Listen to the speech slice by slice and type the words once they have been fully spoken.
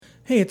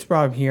Hey, it's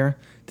Rob here.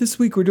 This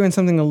week we're doing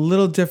something a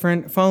little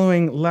different.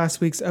 Following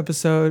last week's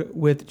episode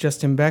with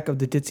Justin Beck of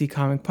the Ditzy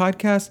Comic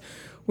Podcast,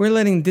 we're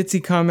letting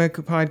Ditzy Comic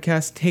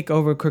Podcast take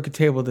over Crooked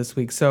Table this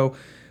week. So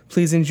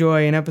please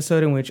enjoy an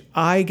episode in which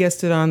I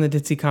guested on the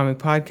Ditzy Comic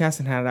Podcast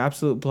and had an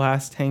absolute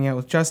blast hanging out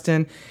with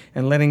Justin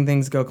and letting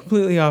things go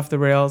completely off the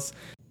rails.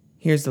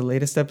 Here's the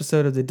latest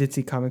episode of the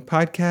Ditzy Comic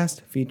Podcast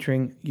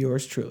featuring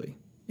yours truly.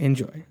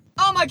 Enjoy.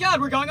 Oh my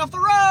god, we're going off the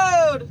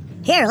road!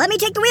 Here, let me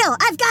take the wheel.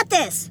 I've got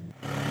this.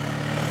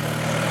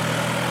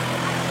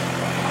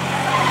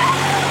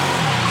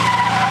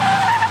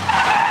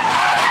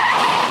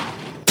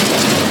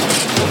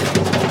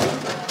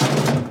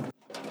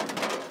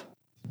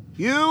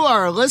 You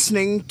are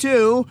listening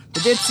to the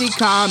Ditzy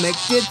Comic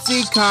Podcast.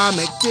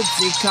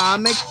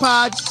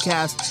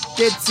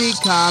 Ditzy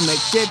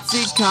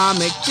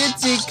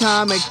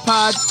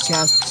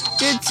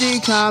Comic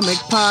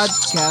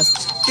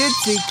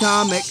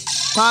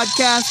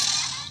Podcast.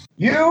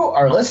 You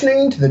are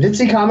listening to the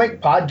Ditzy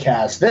Comic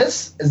Podcast.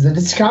 This is the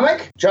Ditzy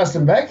Comic.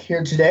 Justin Beck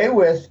here today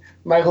with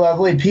my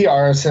lovely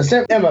PR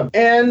assistant, Emma,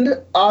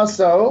 and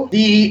also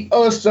the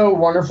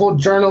oh-so-wonderful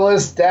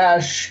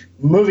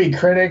journalist-movie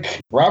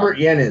critic, Robert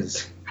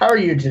Yanez. How are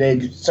you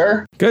today,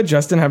 sir? Good,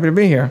 Justin. Happy to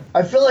be here.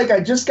 I feel like I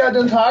just got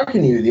done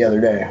talking to you the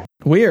other day.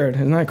 Weird.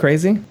 Isn't that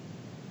crazy?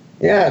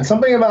 Yeah, it's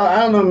something about,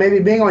 I don't know, maybe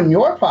being on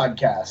your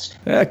podcast.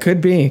 Yeah,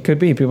 could be.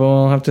 People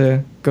will have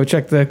to go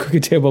check the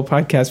Crooked Table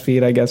podcast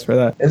feed, I guess, for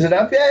that. Is it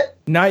up yet?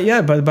 Not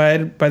yet, but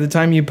by the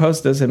time you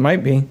post this, it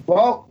might be.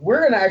 Well, we're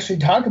going to actually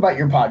talk about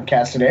your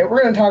podcast today.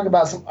 We're going to talk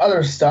about some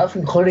other stuff,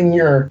 including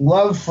your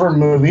love for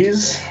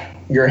movies,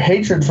 your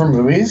hatred for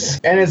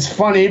movies. And it's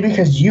funny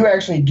because you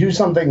actually do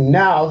something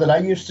now that I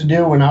used to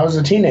do when I was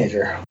a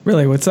teenager.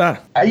 Really? What's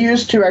that? I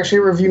used to actually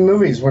review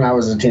movies when I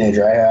was a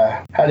teenager.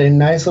 I had a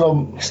nice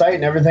little site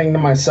and everything to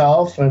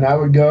myself, and I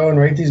would go and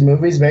rate these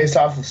movies based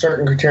off of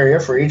certain criteria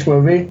for each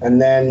movie,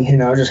 and then,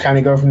 just kind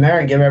of go from there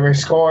and give every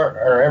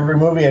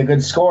movie a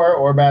good score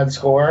or a bad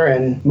score.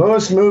 And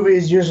most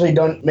movies usually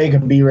don't make a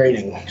B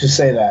rating. Just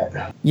say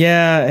that.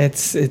 Yeah,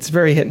 it's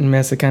very hit and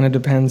miss. It kind of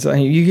depends.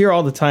 You hear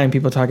all the time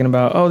people talking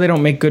about, they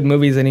don't make good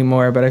movies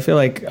anymore, but I feel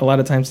like a lot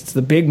of times it's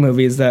the big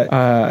movies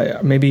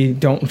that maybe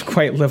don't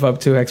quite live up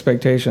to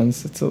expectations.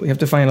 You have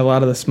to find a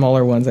lot of the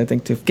smaller ones, I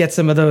think, to get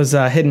some of those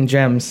hidden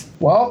gems.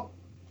 Well,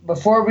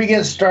 before we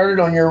get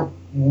started on your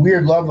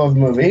weird love of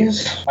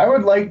movies, I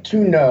would like to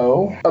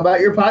know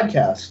about your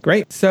podcast.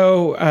 Great.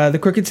 So the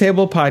Crooked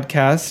Table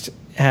Podcast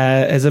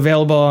is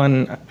available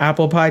on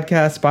Apple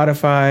Podcasts,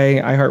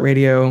 Spotify,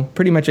 iHeartRadio,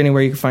 pretty much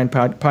anywhere you can find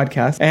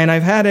podcasts. And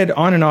I've had it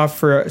on and off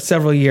for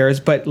several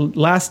years, but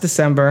last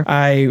December,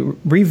 I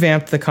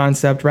revamped the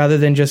concept. Rather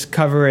than just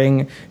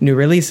covering new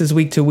releases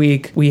week to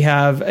week, we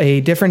have a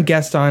different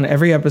guest on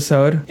every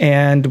episode,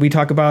 and we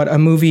talk about a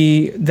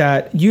movie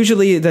that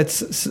usually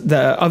that's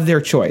of their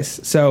choice.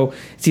 So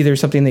it's either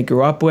something they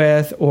grew up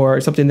with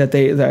or something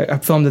a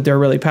film that they're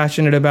really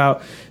passionate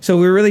about. So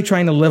we're really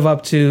trying to live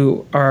up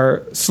to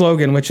our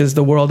slogan, which is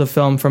the world of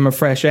film from a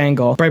fresh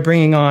angle, by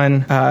bringing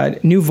on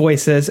new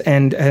voices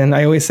and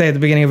I always say at the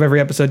beginning of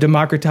every episode,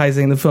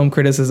 democratizing the film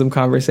criticism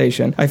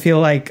conversation. I feel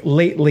like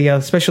lately,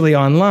 especially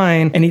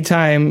online,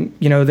 anytime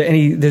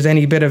there's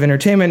any bit of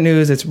entertainment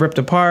news, it's ripped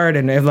apart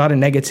and a lot of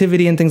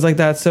negativity and things like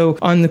that. So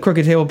on the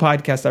Crooked Table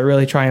Podcast, I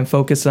really try and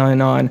focus on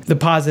the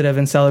positive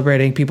and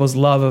celebrating people's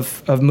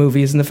love of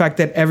movies and the fact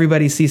that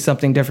everybody sees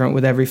something different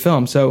with every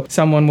film. So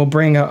someone will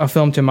bring a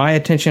film to my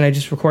attention. I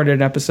just recorded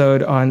an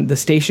episode on The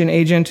Station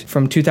Agent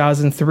from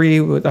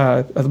 2003, with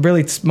a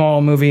really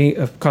small movie.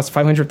 It cost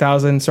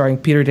 $500,000, starring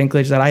Peter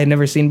Dinklage, that I had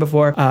never seen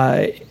before.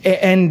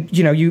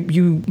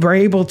 You were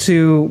able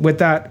to, with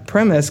that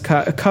premise,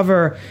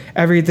 cover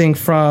everything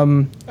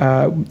from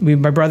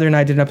my brother and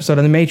I did an episode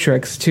on The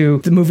Matrix to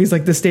the movies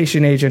like The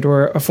Station Agent,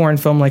 or a foreign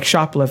film like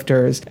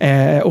Shoplifters,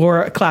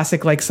 or a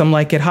classic like Some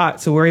Like It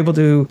Hot. So we're able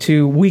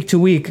to week to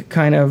week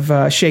kind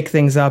of shake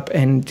things up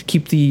and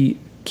keep the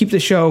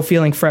show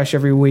feeling fresh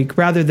every week,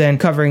 rather than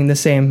covering the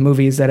same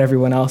movies that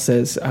everyone else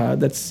is.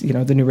 That's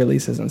the new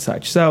releases and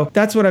such. So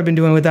that's what I've been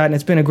doing with that, and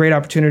it's been a great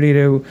opportunity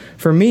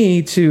for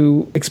me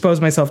to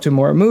expose myself to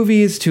more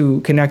movies,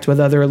 to connect with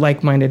other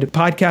like-minded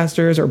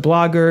podcasters or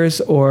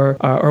bloggers or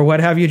what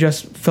have you,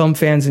 just film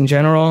fans in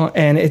general.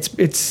 And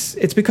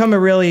it's become a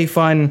really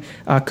fun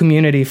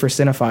community for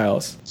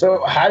cinephiles.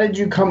 So how did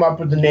you come up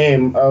with the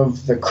name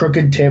of the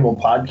Crooked Table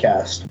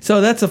Podcast?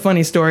 So that's a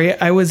funny story.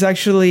 I was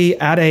actually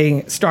at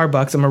a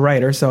Starbucks. I'm a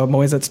writer, so I'm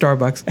always at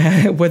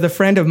Starbucks, with a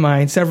friend of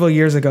mine several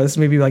years ago. This is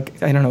maybe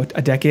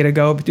a decade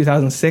ago,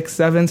 2006,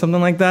 2007, something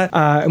like that.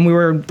 And we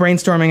were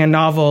brainstorming a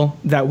novel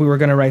that we were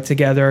going to write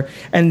together.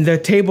 And the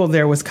table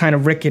there was kind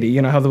of rickety,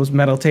 how those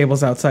metal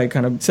tables outside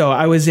kind of. So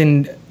I was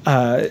in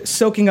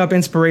soaking up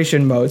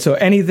inspiration mode. So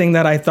anything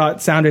that I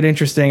thought sounded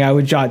interesting, I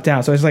would jot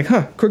down. So I was like,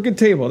 Crooked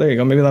Table. There you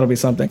go. Maybe that'll be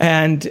something.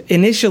 And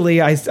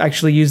initially, I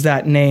actually used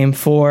that name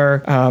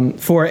for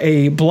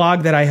a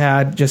blog that I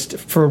had just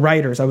for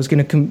writers. I was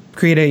going to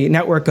create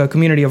a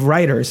community of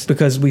writers,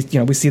 because we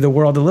see the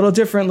world a little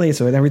differently.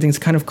 So everything's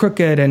kind of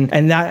crooked,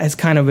 and that has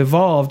kind of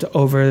evolved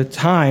over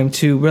time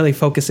to really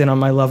focus in on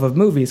my love of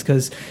movies,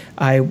 because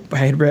I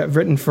had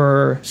written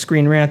for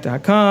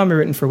ScreenRant.com, I've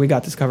written for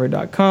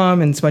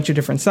WeGotDiscovered.com, and a bunch of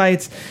different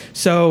sites.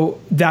 So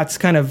that's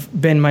kind of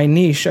been my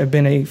niche. I've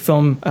been a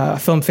film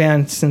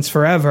fan since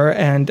forever,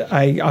 and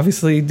I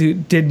obviously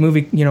did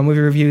movie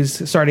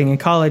reviews starting in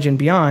college and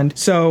beyond.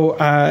 So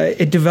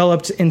it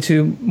developed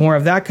into more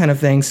of that kind of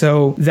thing.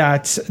 So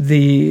that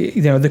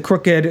the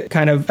crooked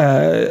kind of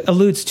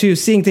alludes to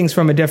seeing things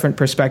from a different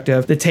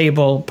perspective. The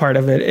table part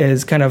of it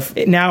is kind of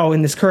now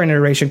in this current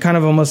iteration, kind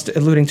of almost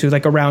alluding to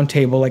like a round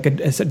table, like a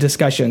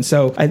discussion.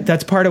 So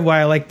that's part of why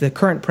I like the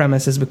current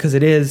premise, is because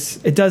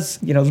it does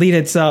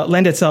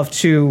lend itself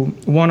to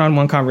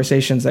one-on-one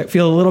conversations that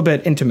feel a little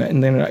bit intimate,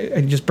 and then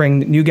I just bring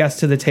new guests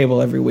to the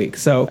table every week.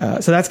 So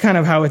that's kind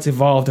of how it's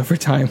evolved over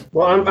time.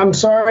 Well, I'm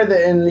sorry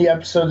that in the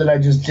episode that I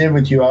just did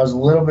with you, I was a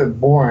little bit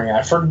boring.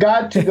 I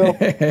forgot to go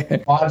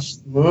watch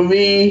the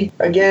movie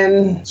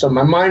again, so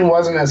my mind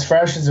wasn't as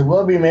fresh as it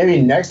will be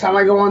maybe next time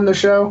I go on the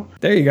show.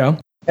 There you go.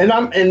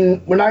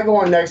 And when I go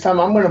on next time,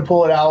 I'm going to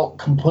pull it out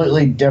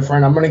completely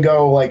different. I'm going to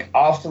go like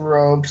off the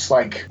ropes.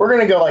 Like we're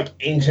going to go like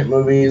ancient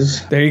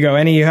movies. There you go.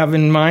 Any you have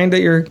in mind that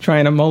you're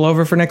trying to mull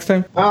over for next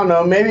time? I don't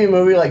know. Maybe a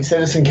movie like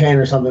Citizen Kane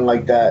or something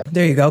like that.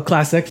 There you go.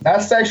 Classic.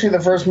 That's actually the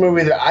first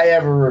movie that I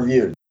ever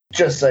reviewed,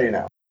 just so you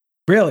know.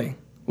 Really?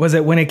 Was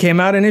it when it came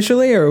out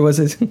initially, or was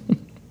it...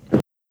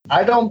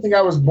 I don't think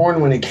I was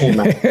born when it came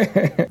out.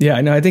 Yeah,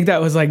 no, I think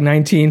that was like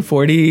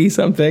 1940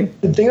 something.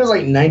 I think it was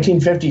like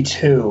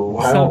 1952.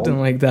 Something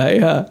like that,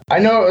 yeah. I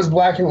know it was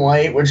black and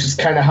white, which is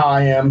kind of how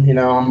I am.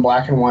 I'm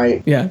black and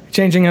white. Yeah,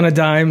 changing on a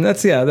dime. That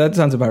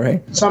sounds about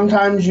right.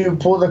 Sometimes you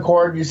pull the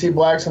cord, you see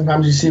black.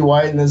 Sometimes you see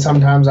white, and then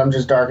sometimes I'm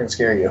just dark and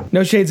scare you.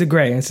 No shades of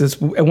gray. It's just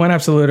one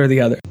absolute or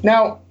the other.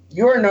 Now,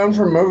 you are known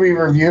for movie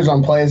reviews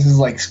on places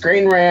like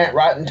Screen Rant,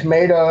 Rotten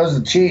Tomatoes,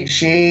 The Cheat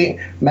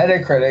Sheet,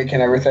 Metacritic,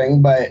 and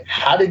everything, but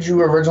how did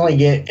you originally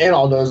get in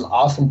all those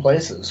awesome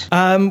places?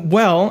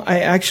 Well,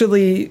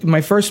 my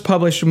first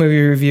published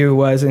movie review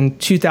was in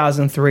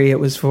 2003. It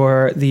was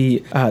for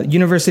the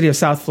University of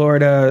South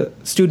Florida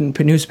student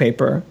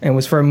newspaper, and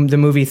was from the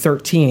movie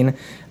 13,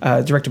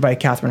 directed by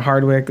Catherine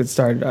Hardwicke. It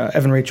starred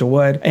Evan Rachel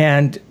Wood,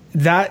 and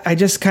that I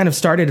just kind of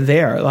started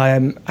there.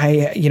 I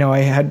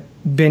had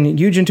been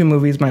huge into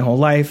movies my whole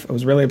life. I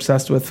was really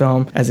obsessed with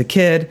film as a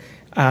kid.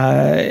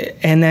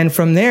 And then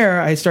from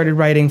there, I started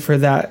writing for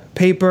that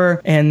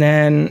paper, and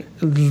then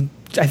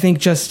I think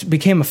just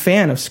became a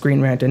fan of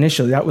Screen Rant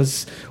initially. That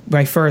was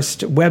my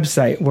first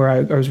website where I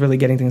was really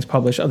getting things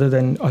published, other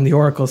than on the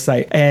Oracle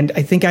site. And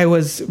I think I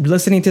was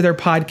listening to their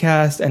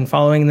podcast and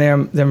following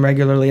them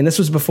regularly. And this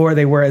was before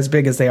they were as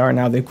big as they are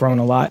now. They've grown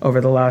a lot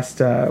over the last,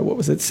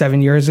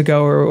 7 years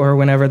ago or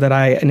whenever that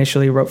I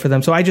initially wrote for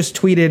them. So I just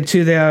tweeted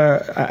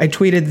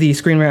the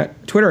Screen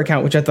Rant Twitter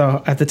account, which at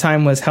the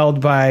time was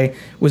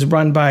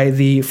run by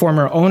the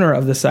former owner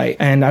of the site.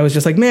 And I was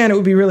just like, man, it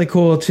would be really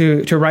cool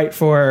to write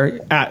for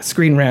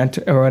 @Screen Rant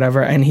or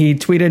whatever. And he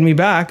tweeted me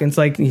back, and it's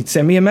like, he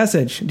sent me a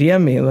message,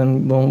 DM me,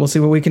 and we'll see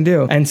what we can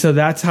do. And so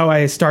that's how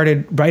I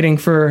started writing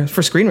for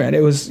Screen Rant.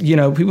 It was,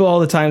 people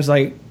all the times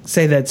like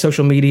say that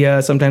social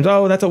media sometimes,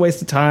 that's a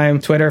waste of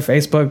time, Twitter,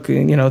 Facebook,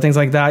 things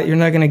like that. You're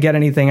not going to get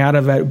anything out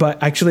of it.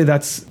 But actually,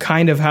 that's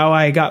kind of how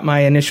I got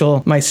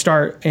my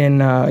start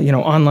in,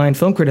 online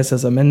film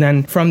criticism. And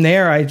then from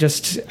there,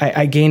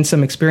 I gained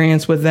some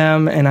experience with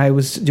them, and I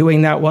was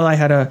doing that while I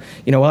had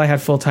while I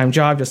had full-time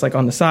job, just like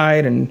on the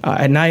side and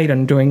at night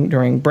and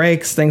during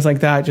breaks, things like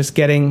that, just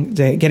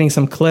getting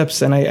some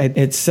clips. And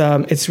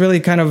it's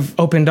really kind of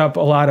opened up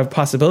a lot of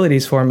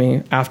possibilities for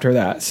me after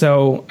that.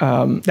 So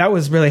that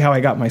was really how I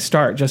got my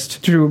start, just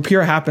through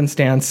pure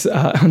happenstance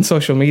on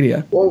social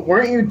media. Well,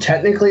 weren't you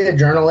technically a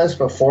journalist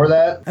before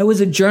that? I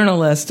was a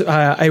journalist.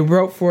 I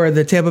wrote for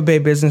the Tampa Bay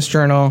Business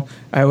Journal.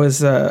 I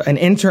was an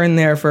intern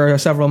there for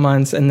several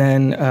months, and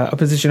then a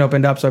position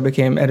opened up, so I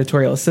became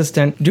editorial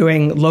assistant,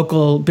 doing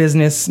local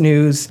business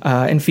news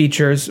and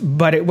features.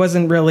 But it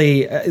wasn't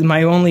really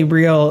my only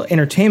real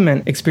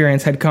entertainment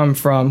experience had come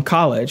from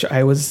college.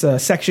 I was a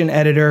section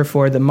editor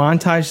for the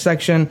montage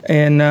section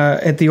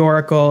at the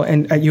Oracle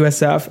and at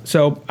USF.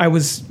 So I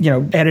was,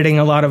 editing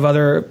a lot of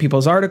other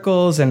people's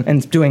articles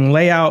and doing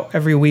layout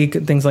every week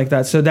and things like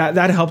that. So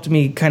that helped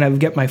me kind of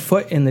get my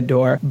foot in the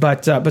door.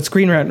 But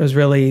Screen Rant was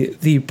really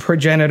the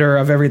progenitor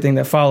of everything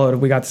that followed.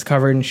 We Got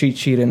Discovered and Cheat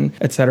Sheet and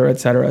et cetera, et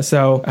cetera.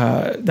 So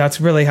that's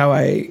really how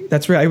I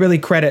really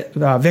credit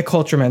Vic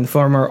Holterman, the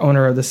former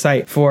owner of the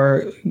site,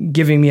 for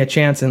giving me a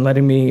chance and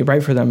letting me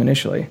write for them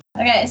initially.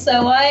 Okay,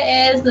 so what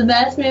is the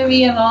best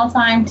movie of all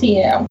time to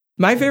you?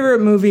 My favorite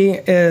movie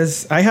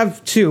I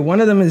have two. One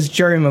of them is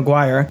Jerry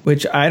Maguire,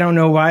 which I don't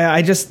know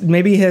why.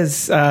 Maybe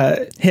his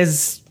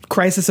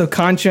Crisis of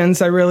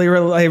Conscience I really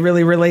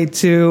relate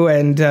to,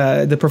 and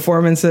the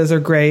performances are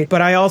great.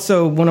 But I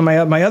also, one of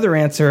my other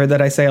answer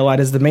that I say a lot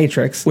is The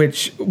Matrix,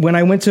 which when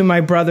I went to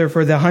my brother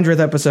for the 100th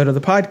episode of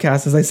the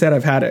podcast, as I said,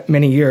 I've had it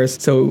many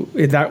years, so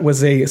that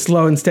was a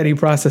slow and steady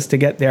process to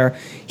get there.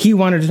 He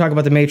wanted to talk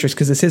about The Matrix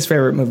because it's his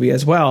favorite movie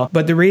as well.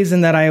 But the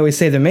reason that I always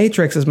say The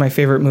Matrix is my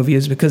favorite movie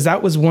is because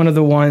that was one of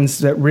the ones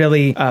that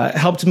really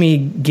helped me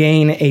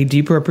gain a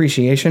deeper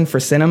appreciation for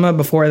cinema.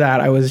 Before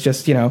that, I was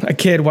just, a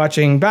kid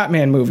watching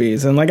Batman movies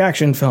and like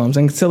action films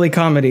and silly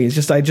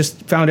comedies. I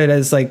just found it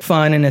as like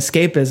fun and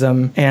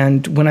escapism.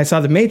 And when I saw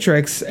The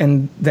Matrix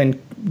and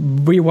then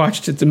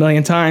rewatched it a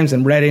million times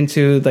and read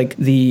into like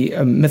the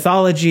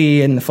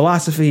mythology and the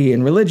philosophy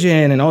and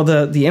religion and all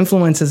the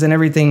influences and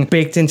everything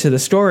baked into the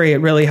story, it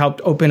really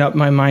helped open up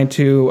my mind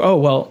to, oh,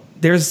 well,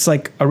 there's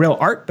like a real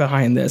art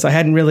behind this. I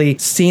hadn't really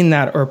seen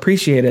that or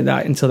appreciated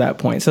that until that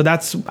point. So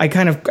I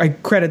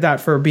credit that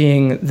for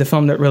being the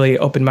film that really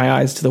opened my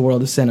eyes to the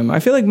world of cinema.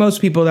 I feel like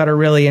most people that are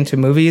really into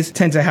movies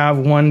tend to have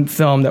one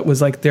film that was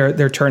like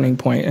their turning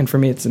point. And for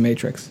me, it's The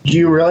Matrix. Do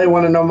you really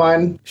want to know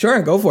mine? Sure,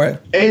 go for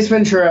it. Ace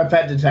Ventura,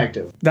 Pet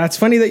Detective. That's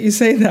funny that you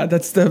say that.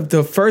 That's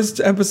the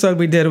first episode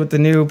we did with the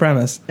new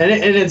premise. And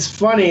it's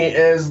funny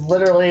is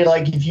literally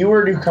like if you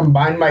were to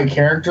combine my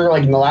character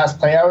like in the last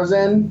play I was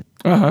in,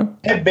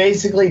 I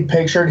basically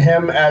pictured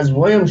him as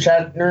William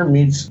Shatner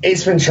meets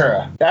Ace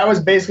Ventura. That was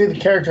basically the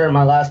character in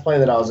my last play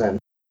that I was in.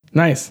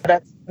 Nice.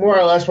 That's more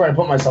or less where I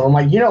put myself. I'm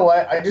like, you know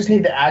what? I just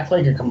need to act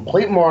like a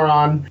complete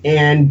moron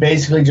and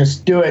basically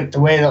just do it the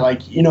way that, like,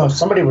 if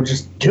somebody would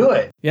just do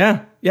it.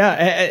 Yeah.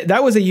 Yeah,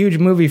 that was a huge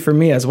movie for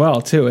me as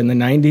well, too, in the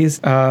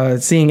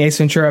 90s. Seeing Ace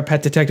Ventura,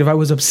 Pet Detective, I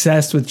was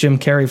obsessed with Jim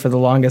Carrey for the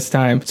longest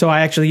time. So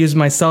I actually used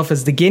myself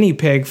as the guinea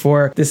pig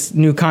for this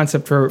new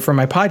concept for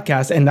my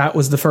podcast, and that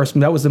was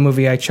the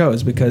movie I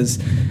chose because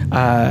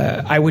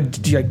I would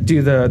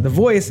do the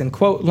voice and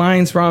quote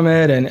lines from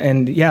it,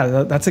 and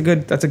yeah, that's a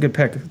good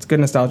pick. It's a good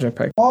nostalgia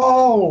pick.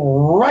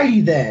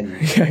 Alrighty then.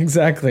 Yeah,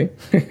 exactly.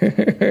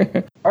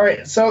 All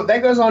right, so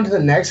that goes on to the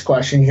next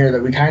question here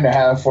that we kind of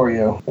have for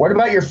you. What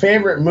about your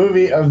favorite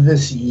movie of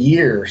this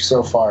year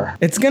so far?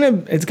 It's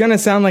gonna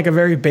sound like a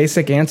very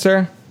basic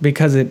answer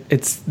because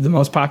it's the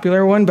most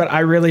popular one, but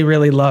I really,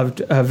 really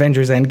loved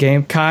Avengers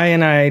Endgame. Kai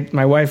and I,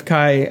 my wife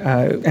Kai,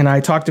 and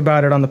I talked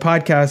about it on the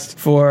podcast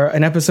for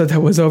an episode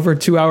that was over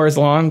 2 hours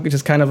long, which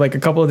is kind of like a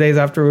couple of days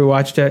after we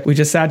watched it. We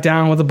just sat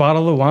down with a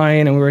bottle of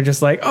wine and we were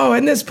just like, oh,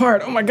 and this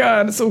part, oh my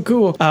God, it's so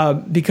cool.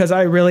 Because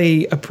I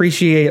really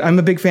I'm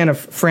a big fan of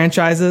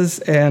franchises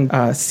and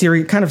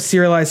kind of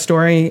serialized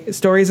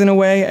stories in a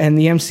way, and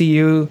the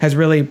MCU has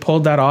really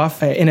pulled that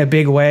off in a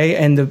big way.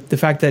 And the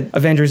fact that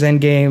Avengers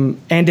Endgame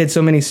ended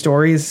so many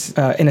stories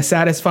in a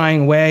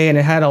satisfying way, and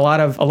it had a lot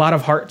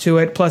of heart to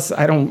it. Plus,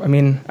 I don't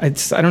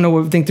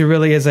think there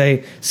really is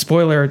a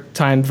spoiler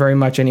time very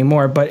much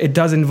anymore, but it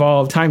does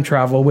involve time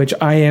travel, which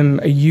I am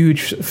a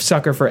huge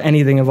sucker for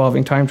anything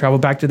involving time travel.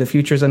 Back to the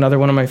Future is another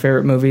one of my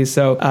favorite movies.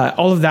 So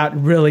all of that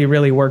really,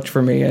 really worked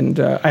for me, and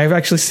I've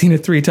actually seen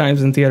it 3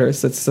 times in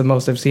theaters. That's the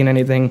most I've seen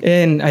anything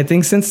in, I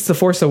think, since The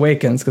Force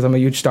Awakens, because I'm a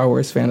huge Star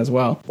Wars fan as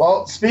well.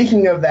 Well,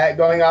 speaking of that,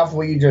 going off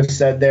what you just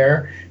said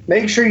there,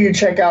 make sure you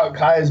check out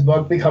Kai's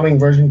book, Becoming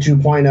Version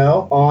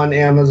 2.0, on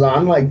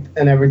Amazon,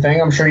 and everything.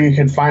 I'm sure you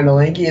could find a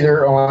link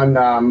either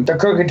on the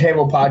Crooked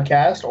Table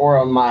podcast or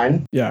on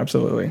mine. Yeah,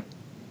 absolutely.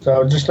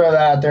 So just throw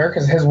that out there,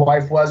 because his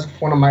wife was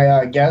one of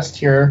my guests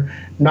here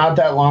not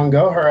that long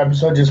ago. Her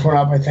episode just went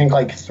up, I think,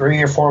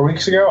 3 or 4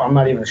 weeks ago. I'm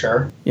not even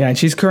sure. Yeah, and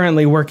she's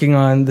currently working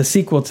on the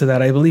sequel to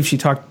that. I believe she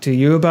talked to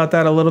you about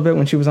that a little bit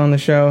when she was on the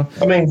show.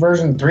 Becoming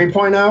Version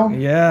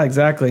 3.0? Yeah,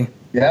 exactly.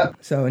 Yep.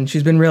 So, and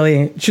she's been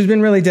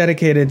really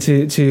dedicated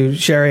to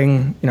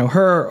sharing,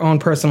 her own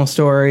personal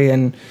story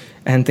and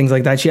things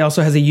like that. She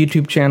also has a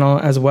YouTube channel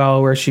as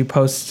well where she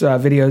posts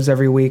videos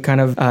every week, kind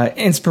of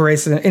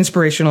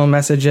inspirational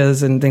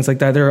messages and things like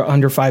that. They're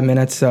under 5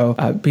 minutes, so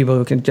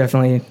people can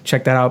definitely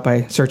check that out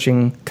by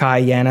searching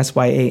Kai Yaniz,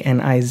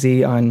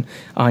 Yaniz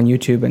on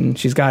YouTube. And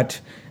she's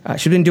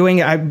been doing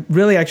it. I'm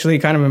really actually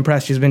kind of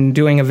impressed. She's been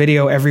doing a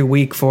video every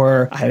week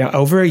for,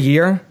 over a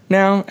year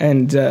now.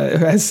 And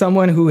as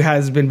someone who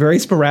has been very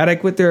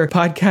sporadic with their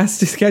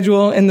podcast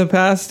schedule in the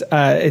past,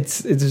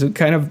 it's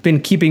kind of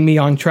been keeping me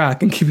on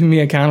track and keeping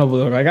me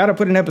accountable. I got to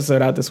put an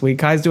episode out this week.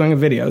 Kai's doing a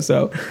video,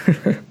 so.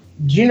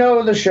 Do you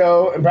know the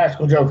show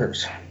Impractical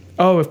Jokers?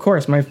 Oh, of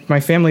course. My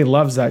family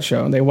loves that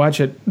show. They watch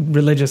it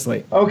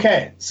religiously.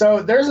 Okay,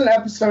 so there's an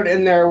episode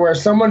in there where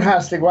someone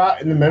has to go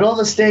out in the middle of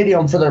the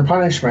stadium for their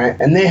punishment,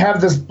 and they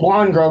have this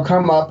blonde girl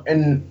come up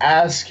and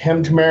ask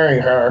him to marry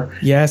her.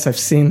 Yes, I've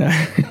seen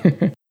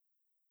that.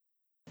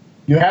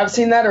 You have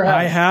seen that, or have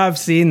I have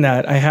seen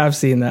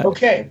that.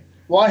 Okay.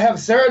 Well, I have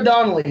Sarah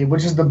Donnelly,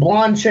 which is the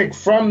blonde chick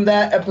from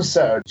that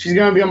episode. She's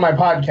going to be on my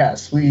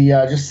podcast. We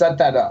just set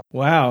that up.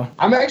 Wow.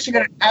 I'm actually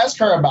going to ask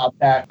her about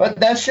that. But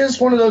that's just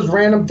one of those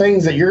random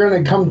things that you're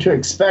going to come to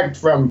expect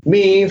from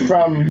me,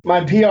 from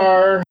my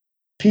PR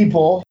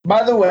people.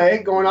 By the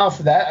way, going off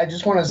of that, I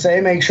just want to say,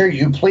 make sure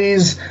you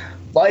please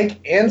Like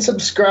and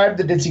subscribe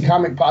the Ditzy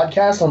Comic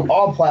Podcast on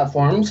all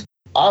platforms.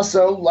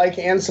 Also, like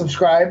and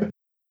subscribe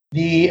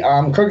the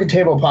Crooked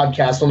Table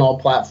Podcast on all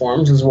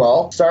platforms as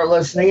well. Start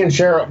listening and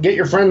share. Get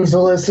your friends to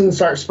listen.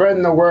 Start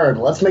spreading the word.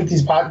 Let's make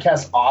these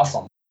podcasts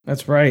awesome.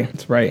 That's right.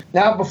 That's right.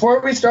 Now, before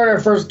we start our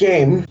first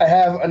game, I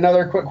have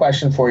another quick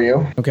question for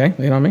you. Okay,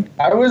 lay it on me.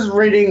 I was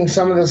reading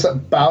some of this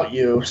about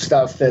you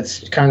stuff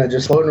that's kind of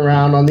just floating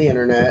around on the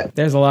internet.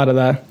 There's a lot of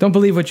that. Don't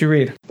believe what you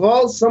read.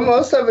 Well,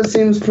 most of it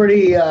seems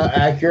pretty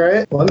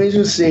accurate. Let me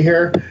just see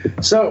here.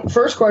 So,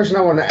 first question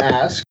I want to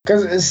ask,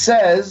 because it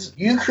says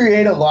you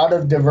create a lot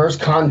of diverse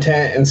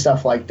content and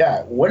stuff like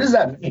that. What does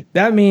that mean?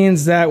 That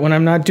means that when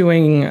I'm not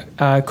doing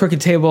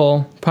Crooked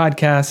Table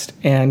Podcast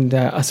and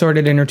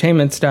assorted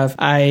entertainment stuff,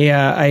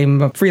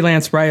 I'm a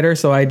freelance writer,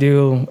 so I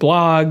do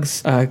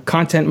blogs,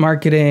 content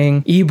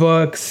marketing,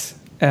 ebooks,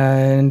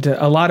 and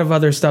a lot of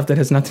other stuff that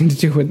has nothing to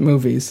do with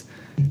movies.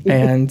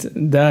 And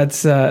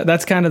that's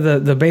kind of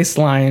the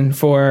baseline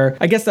for,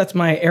 I guess that's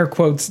my air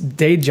quotes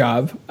day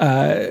job,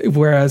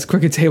 whereas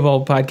Crooked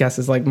Table Podcast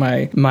is like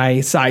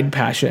my side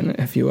passion,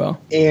 if you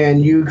will.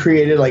 And you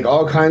created like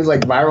all kinds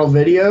like viral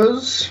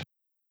videos?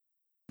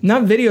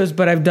 Not videos,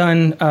 but I've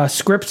done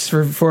scripts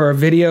for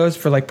videos,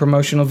 for like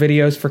promotional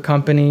videos for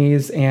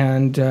companies,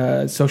 and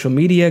social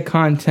media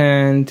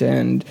content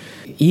and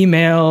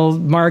email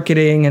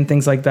marketing and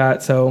things like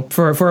that. So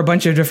for a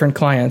bunch of different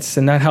clients,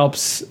 and that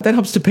helps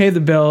to pay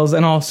the bills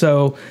and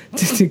also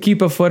to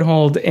keep a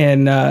foothold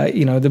in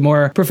the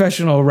more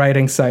professional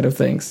writing side of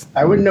things.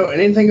 I wouldn't know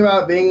anything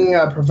about being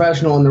a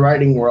professional in the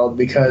writing world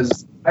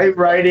because my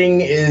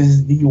writing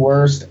is the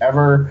worst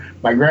ever.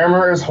 My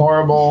grammar is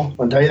horrible.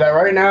 I'll tell you that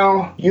right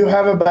now. You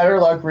have a better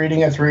luck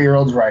reading a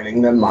 3-year-old's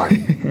writing than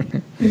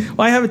mine.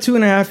 Well, I have a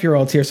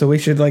 2.5-year-old here, so we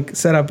should like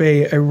set up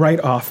a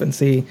write-off and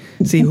see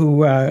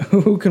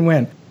who can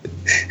win.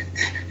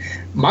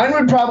 Mine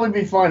would probably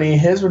be funny.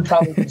 His would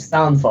probably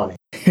sound funny.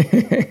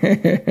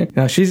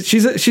 No,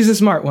 she's a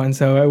smart one,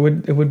 so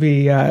it would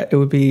be a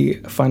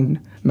fun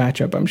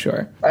matchup, I'm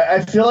sure.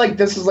 I feel like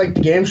this is like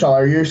the game show.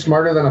 Are you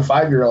smarter than a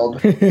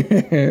 5-year-old?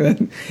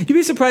 You'd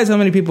be surprised how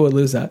many people would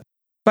lose that.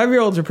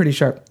 5-year-olds are pretty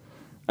sharp.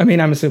 I mean,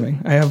 I'm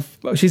assuming.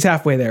 She's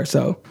halfway there,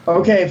 so.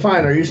 Okay,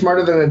 fine. Are you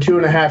smarter than a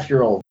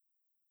 2.5-year-old?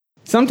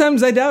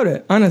 Sometimes I doubt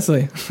it,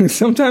 honestly.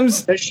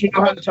 Sometimes. Does she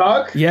know how to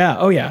talk? Yeah.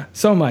 Oh, yeah.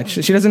 So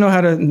much. She doesn't know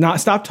how to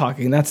not stop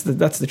talking. That's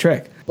the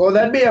trick. Well,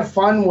 that'd be a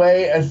fun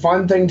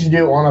thing to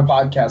do on a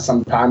podcast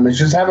sometime. Is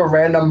just have a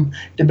random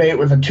debate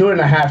with a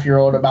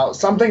 2.5-year-old about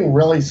something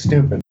really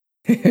stupid.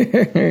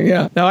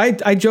 Yeah. No,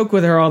 I joke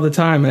with her all the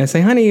time, and I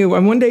say, honey,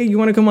 one day you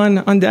want to come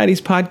on Daddy's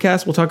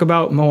podcast? We'll talk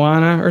about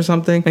Moana or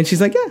something. And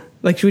she's like, yeah.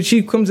 Like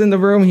she comes in the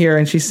room here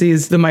and she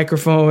sees the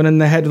microphone and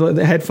the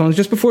headphones.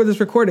 Just before this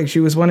recording, she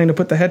was wanting to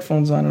put the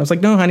headphones on. And I was like,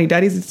 no, honey,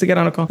 Daddy needs to get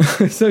on a call.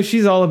 So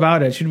she's all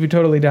about it. She'd be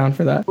totally down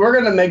for that. We're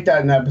going to make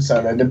that an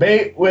episode, a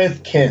debate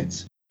with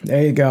kids.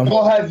 There you go.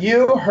 We'll have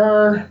you,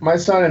 her, my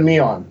son, and me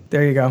on.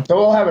 There you go. So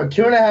we'll have a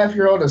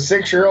 2.5-year-old, a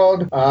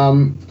 6-year-old,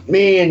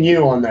 me and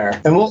you on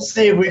there. And we'll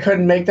see if we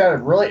couldn't make that a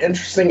really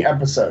interesting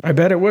episode. I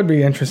bet it would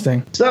be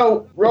interesting.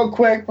 So, real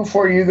quick,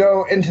 before you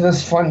go into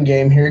this fun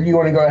game here, do you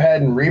want to go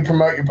ahead and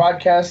re-promote your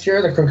podcast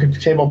here, the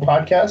Crooked Table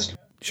Podcast?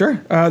 Sure.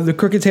 The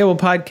Crooked Table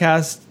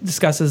Podcast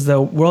discusses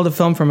the world of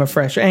film from a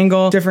fresh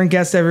angle. Different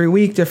guests every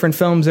week, different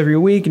films every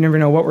week. You never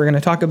know what we're going to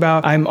talk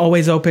about. I'm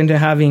always open to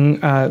having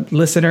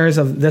listeners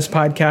of this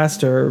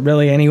podcast or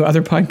really any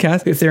other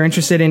podcast. If they're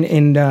interested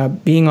in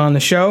being on the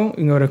show, you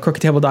can go to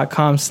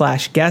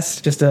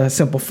crookedtable.com/guest. Just a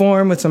simple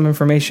form with some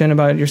information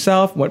about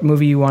yourself, what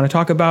movie you want to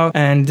talk about,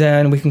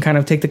 and we can kind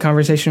of take the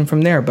conversation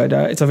from there. But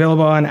it's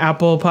available on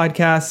Apple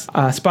Podcasts,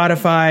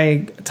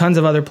 Spotify, tons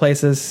of other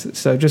places.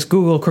 So just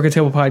Google Crooked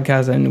Table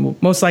Podcast, and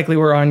most likely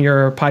we're on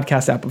your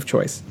podcast app of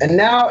choice. And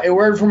now a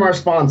word from our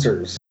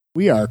sponsors.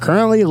 We are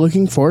currently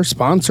looking for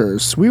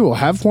sponsors. We will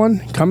have one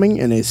coming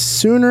in a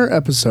sooner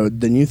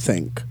episode than you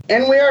think.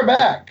 And we are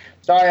back.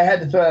 Sorry, I had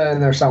to throw that in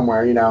there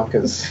somewhere,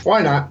 because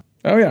why not?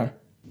 Oh, yeah.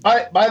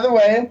 By the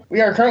way,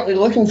 we are currently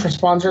looking for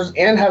sponsors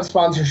and have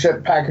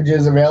sponsorship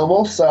packages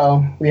available.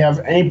 So we have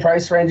any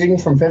price ranging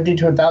from $50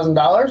 to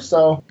 $1,000.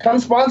 So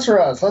come sponsor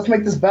us. Let's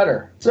make this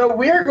better. So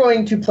we are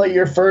going to play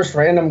your first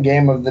random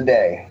game of the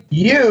day.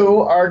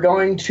 You are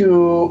going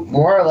to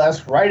more or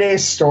less write a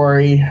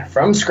story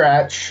from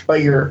scratch,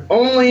 but you're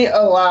only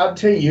allowed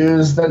to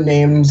use the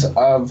names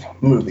of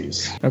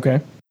movies.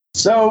 Okay.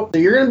 So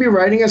you're going to be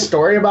writing a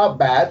story about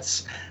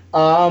bats.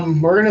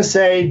 We're going to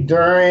say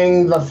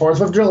during the 4th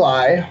of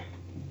July,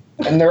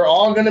 and they're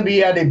all going to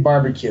be at a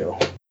barbecue.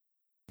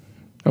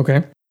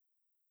 Okay.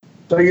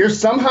 So you're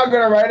somehow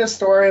going to write a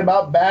story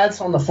about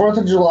bats on the 4th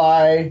of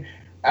July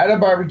at a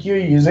barbecue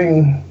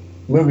using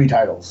movie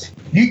titles.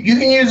 You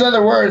can use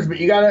other words, but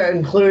you got to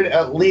include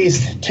at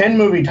least 10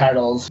 movie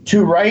titles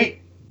to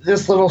write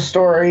this little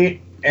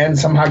story and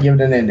somehow give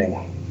it an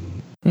ending.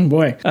 Oh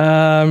boy.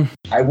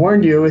 I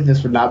warned you,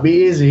 this would not be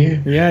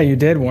easy. Yeah, you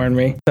did warn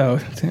me. So,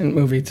 10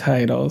 movie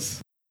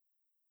titles.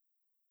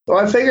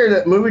 Well, I figured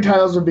that movie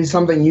titles would be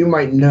something you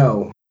might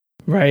know.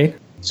 Right.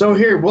 So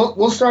here,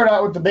 we'll start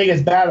out with the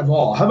biggest bat of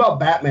all. How about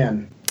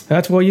Batman?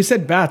 Well, you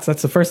said bats.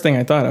 That's the first thing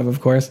I thought of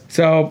course.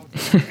 So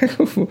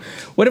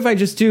what if I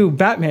just do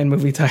Batman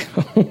movie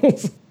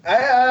titles?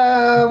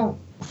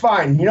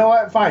 Fine. You know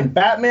what? Fine.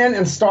 Batman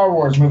and Star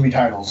Wars movie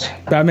titles.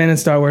 Batman and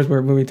Star Wars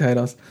were movie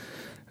titles.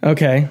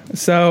 Okay,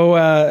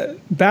 so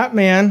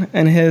Batman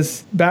and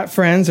his bat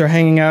friends are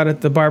hanging out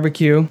at the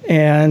barbecue,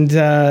 and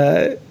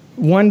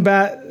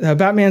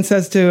Batman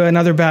says to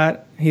another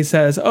bat, he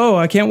says, "Oh,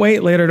 I can't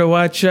wait later to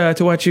watch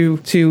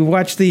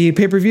the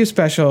pay-per-view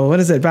special. What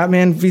is it?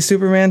 Batman v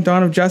Superman: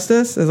 Dawn of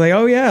Justice?" It's like,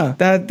 "Oh yeah,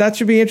 that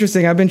should be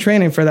interesting. I've been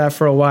training for that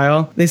for a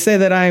while. They say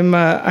that I'm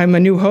a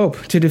new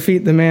hope to defeat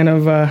the Man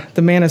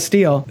of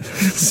Steel.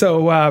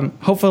 So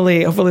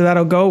hopefully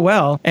that'll go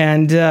well."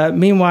 And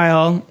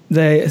meanwhile,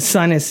 the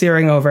sun is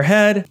searing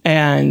overhead,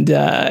 and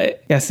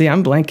see,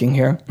 I'm blanking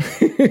here.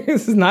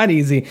 This is not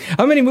easy.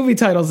 How many movie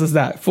titles is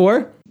that?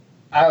 4?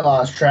 I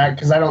lost track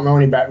because I don't know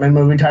any Batman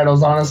movie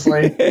titles,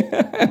 honestly.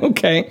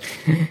 Okay.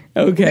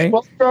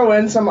 We'll throw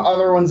in some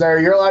other ones there.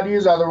 You're allowed to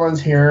use other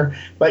ones here.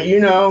 But,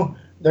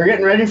 they're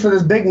getting ready for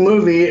this big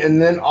movie, and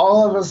then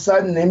all of a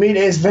sudden they meet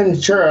Ace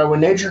Ventura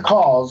when nature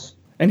calls.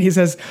 And he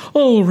says,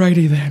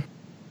 "Alrighty then."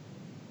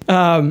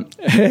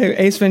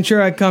 Ace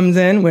Ventura comes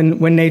in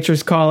when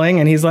nature's calling,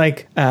 and he's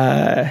like,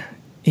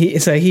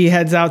 he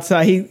heads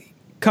outside. He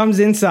comes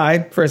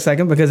inside for a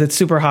second because it's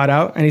super hot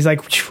out, and he's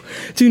like,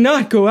 "Do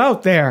not go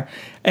out there."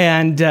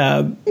 And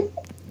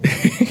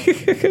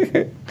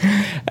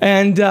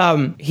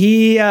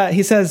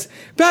he says,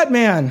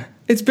 "Batman,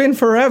 it's been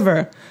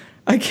forever.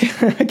 I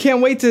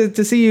can't wait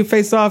to see you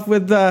face off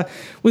with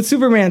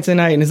Superman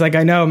tonight." And he's like,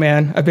 "I know,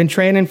 man. I've been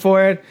training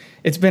for it.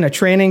 It's been a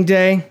training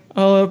day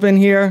all up in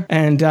here,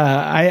 and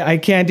I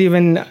can't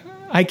even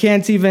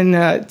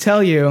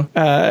tell you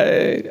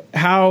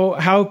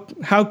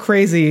how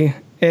crazy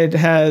it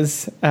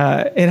has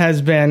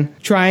been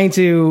trying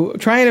to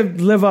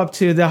live up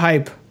to the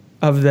hype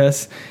of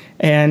this,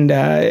 and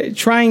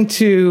trying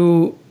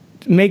to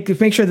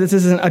make sure this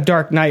isn't a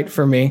dark night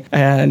for me."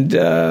 And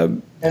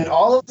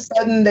all of a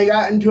sudden they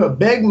got into a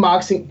big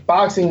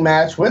boxing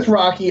match with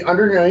Rocky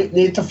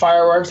underneath the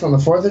fireworks on the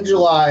 4th of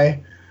July.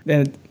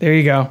 And there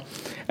you go.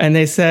 And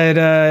they said,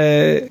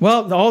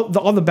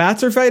 all the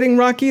bats are fighting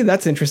Rocky?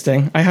 That's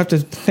interesting. I have to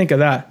think of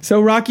that.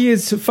 So Rocky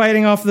is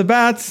fighting off the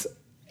bats.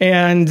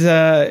 And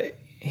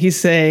he's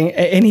saying,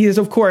 and he is,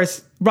 of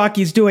course,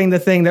 Rocky's doing the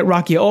thing that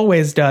Rocky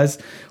always does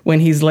when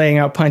he's laying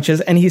out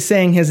punches, and he's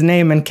saying his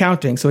name and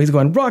counting. So he's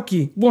going,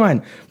 Rocky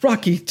 1,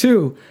 Rocky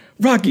 2,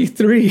 Rocky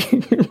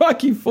 3,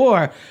 Rocky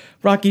 4,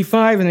 Rocky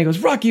 5, and then he goes,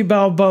 Rocky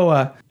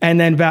Balboa. And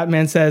then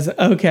Batman says,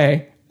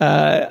 "Okay,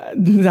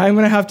 I'm going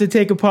to have to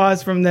take a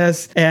pause from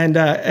this and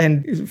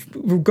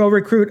go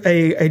recruit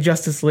a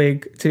Justice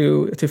League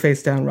to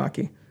face down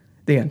Rocky."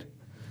 The end.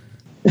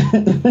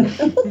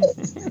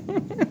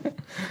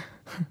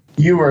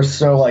 You are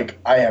so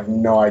I have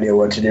no idea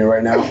what to do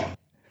right now.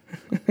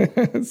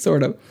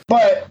 Sort of.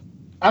 But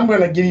I'm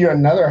going to give you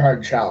another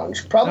hard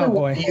challenge. Probably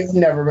one you've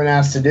never been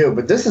asked to do,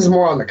 but this is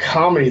more on the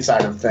comedy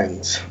side of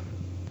things.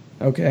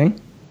 Okay.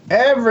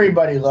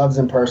 Everybody loves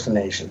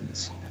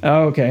impersonations.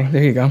 Oh, okay.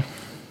 There you go.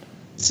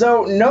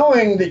 So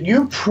knowing that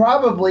you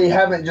probably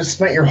haven't just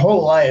spent your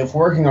whole life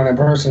working on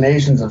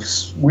impersonations of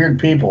weird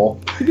people.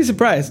 You'd be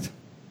surprised.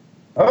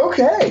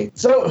 Okay.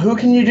 So who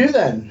can you do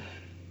then?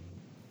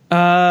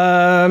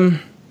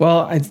 Well,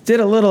 I did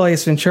a little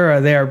Ace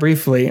Ventura there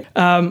briefly.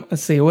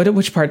 Let's see.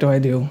 Which part do I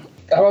do?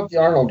 How about the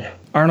Arnold?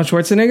 Arnold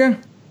Schwarzenegger?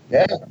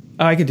 Yeah.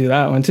 Oh, I could do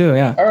that one too,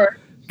 yeah. All right.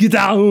 Get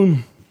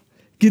down.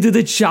 Get to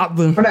the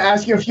chopper. I'm going to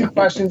ask you a few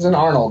questions in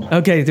Arnold.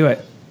 Okay, do it.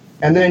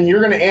 And then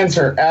you're going to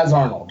answer as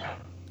Arnold.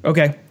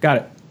 Okay, got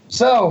it.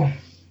 So,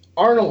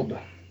 Arnold,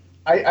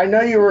 I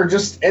know you were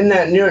just in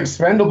that new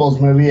Expendables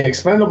movie,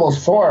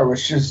 Expendables 4,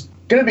 which is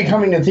going to be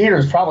coming to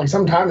theaters probably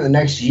sometime in the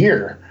next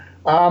year.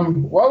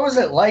 What was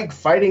it like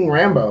fighting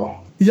Rambo?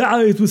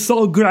 Yeah, it was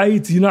so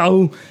great,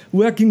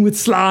 working with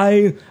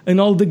Sly and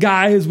all the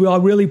guys. We are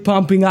really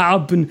pumping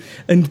up and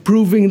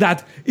proving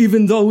that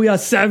even though we are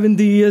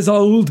 70 years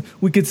old,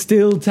 we could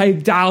still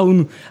take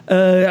down all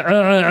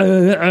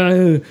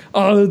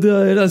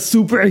the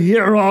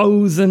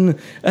superheroes and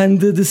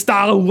the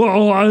Star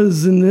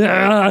Wars. And,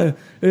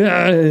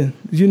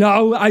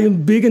 I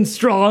am big and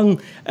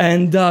strong,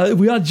 and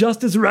we are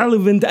just as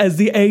relevant as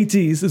the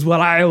 80s, is what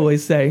I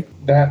always say.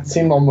 That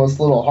seemed almost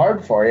a little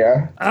hard for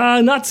you.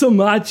 Not so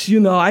much,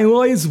 I'm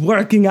always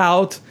working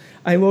out.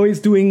 I'm always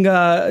doing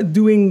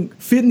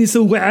fitness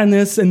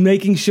awareness and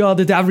making sure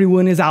that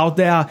everyone is out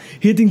there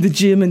hitting the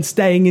gym and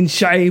staying in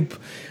shape.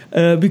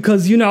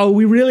 Because,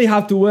 we really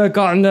have to work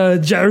on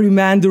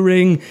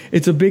gerrymandering.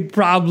 It's a big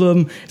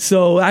problem.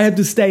 So I have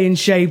to stay in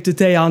shape to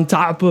stay on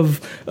top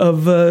of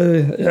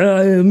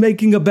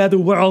making a better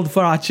world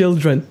for our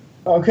children.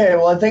 Okay,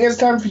 well, I think it's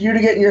time for you to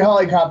get in your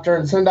helicopter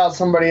and send out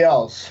somebody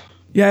else.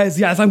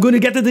 Yes, I'm going to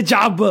get to the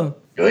chopper.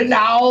 Do it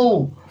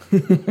now!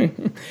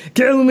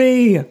 Kill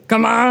me!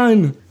 Come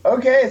on!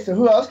 Okay, so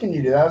who else can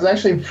you do? That was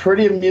actually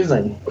pretty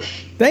amusing.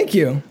 Thank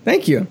you.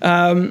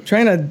 Trying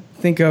to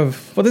think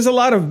of. Well, there's a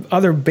lot of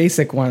other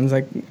basic ones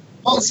like.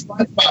 Oh,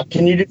 SpongeBob.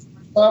 Can you do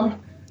SpongeBob?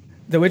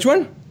 The which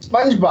one?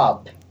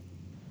 SpongeBob.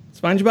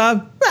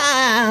 SpongeBob?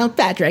 Ah,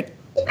 Patrick.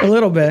 A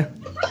little bit.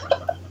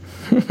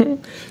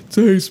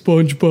 Say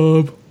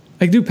SpongeBob.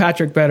 I do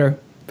Patrick better.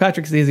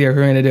 Patrick's easier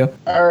for me to do.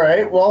 All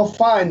right. Well,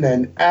 fine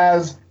then.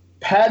 As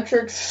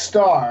Patrick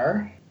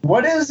Star,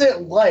 what is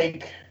it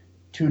like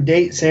to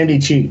date Sandy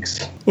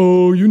Cheeks?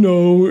 Oh,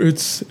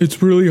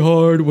 it's really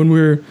hard when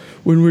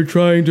we're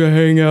trying to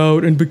hang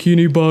out in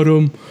Bikini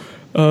Bottom.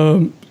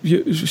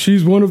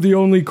 She's one of the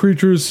only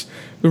creatures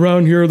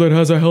around here that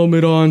has a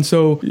helmet on,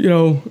 so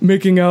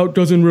making out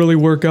doesn't really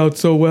work out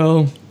so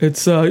well.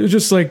 It's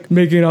just like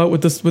making out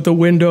with the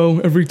window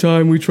every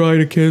time we try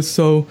to kiss,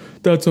 so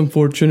that's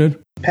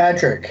unfortunate.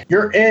 Patrick,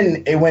 you're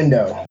in a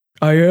window.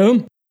 I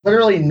am?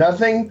 Literally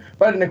nothing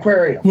but an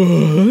aquarium.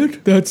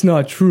 What? That's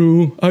not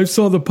true. I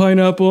saw the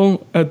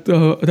pineapple at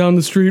down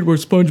the street where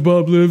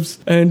SpongeBob lives,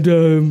 and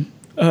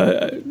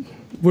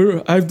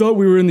I thought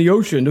we were in the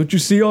ocean. Don't you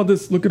see all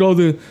this? Look at all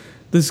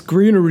this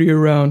greenery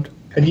around.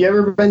 Have you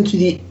ever been to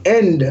the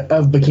end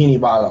of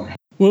Bikini Bottom?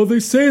 Well, they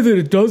say that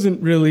it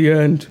doesn't really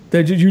end.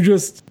 That you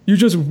just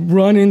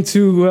run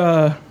into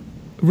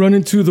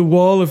the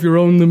wall of your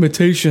own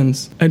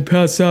limitations and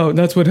pass out. And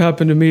that's what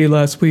happened to me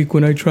last week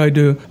when I tried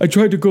to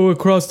go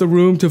across the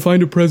room to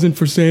find a present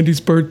for Sandy's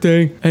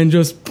birthday and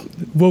just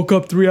woke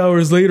up 3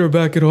 hours later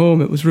back at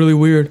home. It was really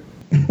weird.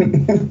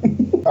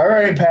 All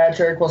right,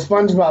 Patrick. Well,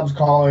 SpongeBob's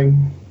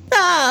calling.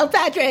 No,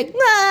 Patrick,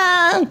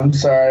 no! I'm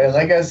sorry.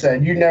 Like I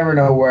said, you never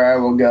know where I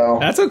will go.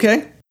 That's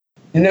okay.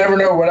 You never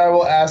know what I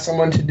will ask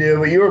someone to do,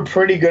 but you were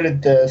pretty good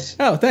at this.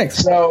 Oh, thanks.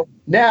 So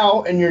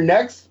now, in your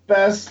next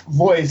best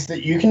voice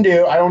that you can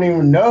do, I don't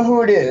even know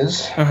who it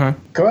is.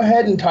 Go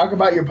ahead and talk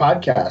about your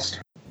podcast.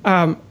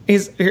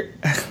 Is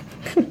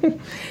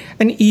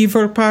an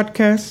evil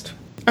podcast?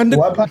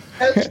 What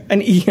podcast?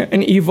 An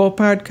evil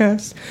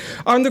podcast.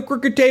 On the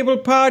Crooked Table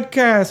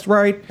podcast,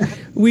 right?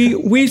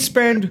 We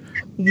spend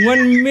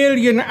 1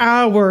 million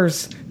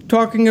hours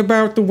talking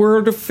about the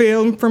world of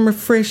film from a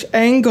fresh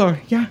angle.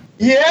 Yeah.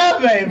 Yeah,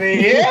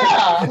 baby.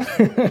 Yeah.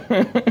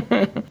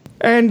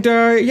 And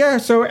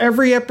so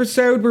every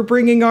episode we're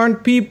bringing on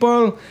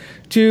people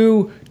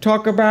to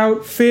talk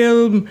about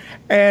film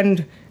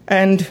and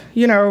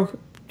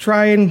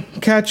try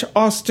and catch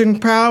Austin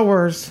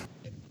Powers.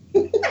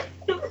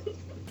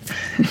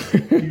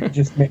 You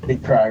just made me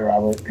cry,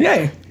 Robert.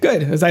 Yay,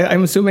 good. As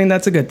I'm assuming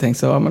that's a good thing,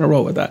 so I'm going to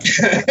roll with that.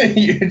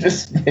 You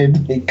just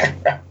made me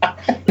cry.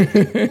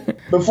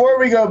 Before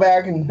we go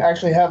back and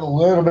actually have a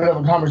little bit of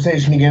a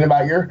conversation again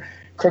about your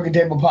Crooked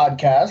Table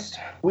podcast,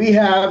 we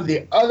have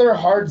the other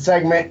hard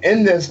segment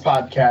in this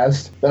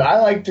podcast that I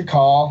like to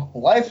call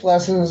Life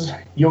Lessons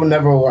You'll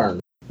Never Learn.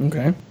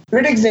 Okay.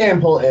 Good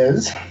example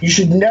is you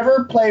should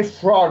never play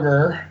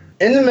Frogger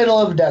in the middle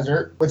of a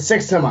desert with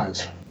 6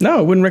 semis. No,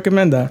 I wouldn't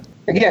recommend that.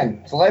 Again,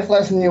 it's a life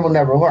lesson you will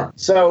never learn.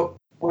 So,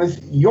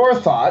 with your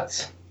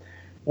thoughts,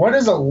 what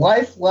is a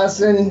life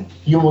lesson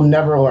you will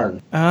never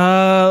learn?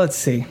 Let's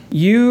see.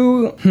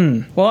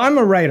 Well, I'm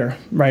a writer,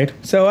 right?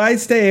 So I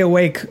stay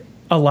awake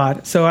a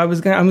lot. So I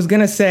was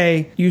gonna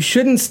say you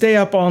shouldn't stay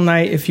up all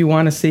night if you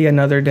want to see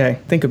another day.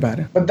 Think about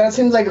it. But that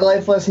seems like a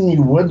life lesson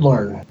you would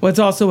learn. Well, it's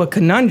also a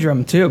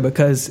conundrum too,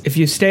 because if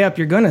you stay up,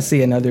 you're gonna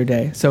see another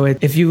day. So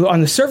if you,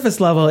 on the surface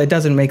level, it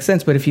doesn't make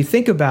sense, but if you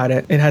think about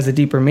it, it has a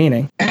deeper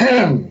meaning.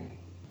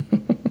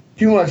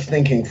 Too much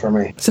thinking for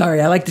me.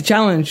 Sorry, I like to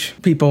challenge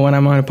people when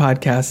I'm on a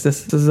podcast.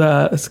 This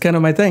is kind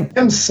of my thing.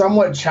 I'm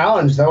somewhat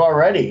challenged though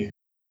already.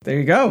 There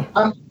you go.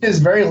 It's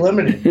very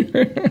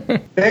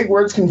limited. Big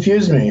words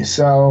confuse me.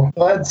 So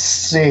let's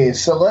see.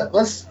 So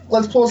let's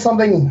pull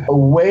something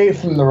away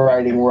from the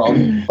writing world.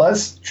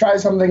 Let's try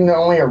something that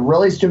only a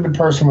really stupid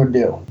person would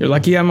do. You're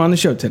lucky I'm on the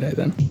show today,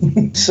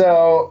 then.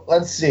 So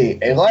let's see.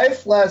 A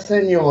life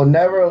lesson you will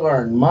never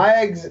learn.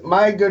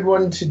 My good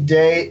one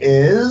today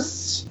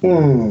is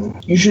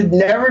you should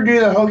never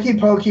do the hokey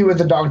pokey with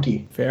a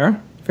donkey.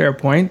 Fair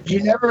point.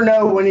 You never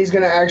know when he's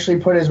going to actually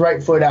put his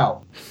right foot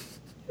out.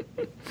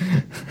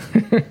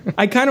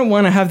 I kind of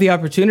want to have the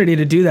opportunity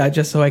to do that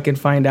just so I can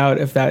find out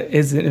if that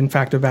is in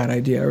fact a bad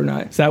idea or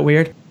not. Is that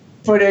weird?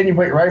 Foot in, you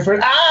put your right foot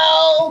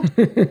out.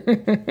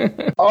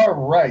 All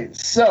right,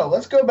 so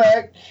let's go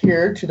back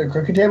here to the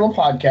Crooked Table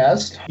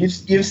podcast.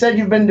 You've said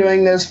you've been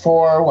doing this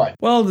for what?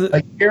 Well,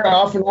 a year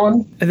off and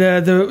on?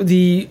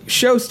 The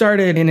show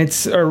started in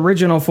its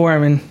original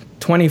form in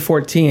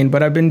 2014,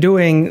 but I've been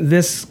doing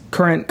this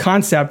current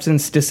concept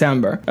since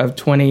December of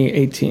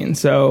 2018.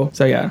 So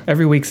yeah,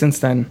 every week since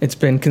then, it's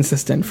been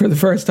consistent for the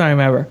first time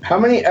ever. How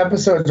many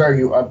episodes are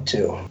you up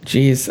to?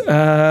 Geez,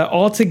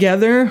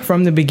 altogether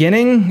from the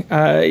beginning,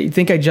 I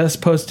think I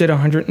just posted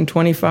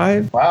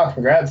 125. Wow,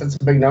 congrats. That's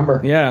a big number.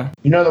 Yeah.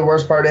 You know the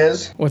worst part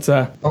is? What's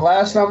that? The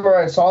last number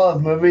I saw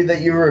of the movie that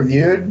you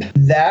reviewed,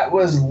 that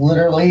was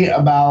literally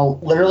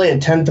a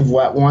tenth of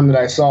what one that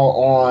I saw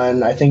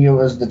on, I think it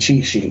was the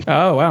cheat sheet.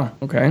 Oh, wow.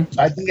 Okay.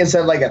 I think it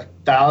said like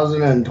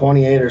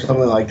 1,028 or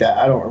something like that.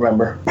 I don't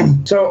remember.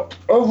 So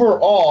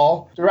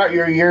overall, throughout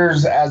your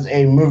years as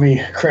a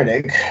movie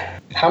critic,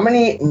 How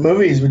many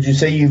movies would you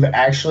say you've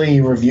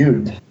actually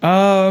reviewed?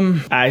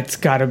 It's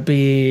gotta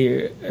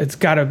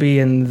be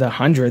in the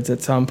hundreds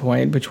at some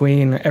point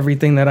between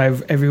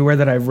everywhere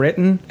that I've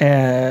written.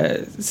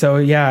 So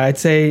yeah, I'd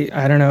say,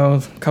 I don't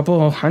know,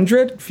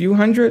 a few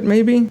hundred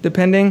maybe,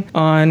 depending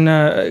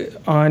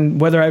on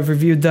whether I've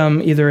reviewed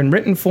them either in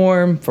written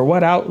form, for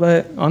what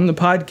outlet, on the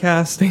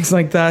podcast, things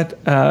like that.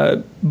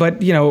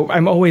 But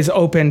I'm always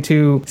open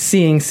to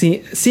seeing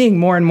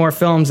more and more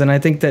films, and I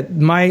think that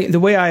the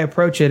way I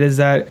approach it is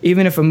that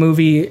even if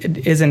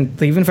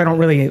I don't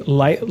really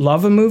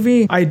love a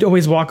movie, I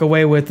always walk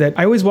away with it.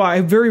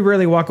 I very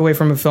rarely walk away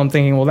from a film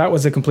thinking, well, that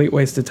was a complete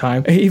waste of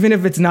time. Even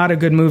if it's not a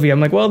good movie, I'm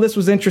like, well, this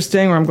was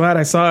interesting, or I'm glad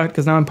I saw it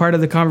because now I'm part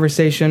of the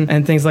conversation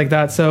and things like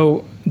that.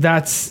 So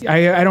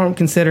I don't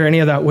consider any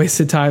of that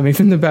wasted time,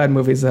 even the bad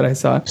movies that I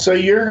saw. So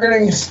you're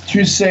going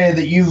to say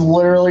that you've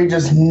literally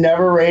just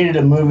never rated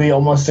a movie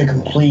almost a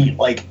complete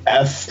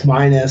F-?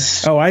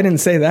 Oh, I didn't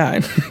say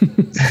that.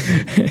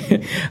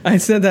 I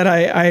said that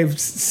I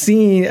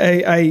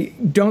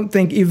don't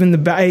think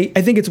even I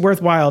think it's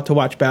worthwhile to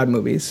watch bad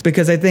movies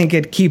because I think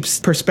it keeps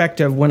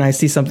perspective when I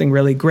see something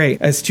really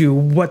great as to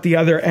what the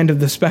other end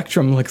of the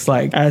spectrum looks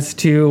like, as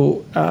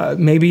to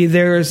maybe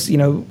there's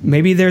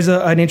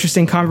an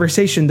interesting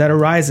conversation that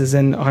arises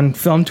on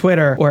film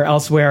Twitter or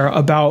elsewhere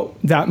about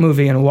that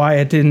movie and why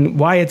it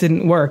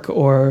didn't work,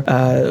 or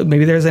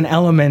maybe there's an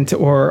element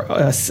or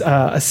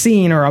a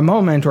scene or a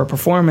moment or a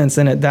performance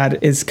in it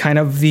that is kind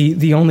of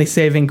the only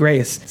saving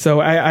grace.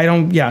 So I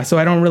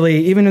don't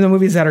really, even in the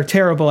movies that are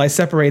terrible, I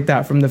separate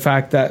that from the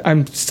fact that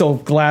I'm still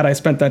glad I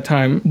spent that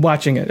time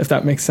watching it, if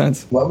that makes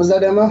sense. What was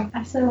that, Emma?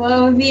 I said,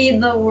 what would be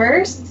the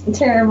worst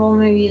terrible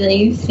movie that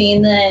you've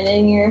seen then,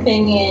 in your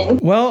opinion?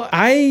 Well,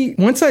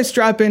 once I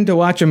strap in to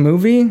watch a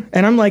movie,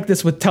 and I'm like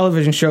this with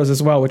television shows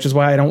as well, which is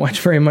why I don't watch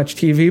very much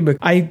TV, but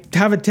I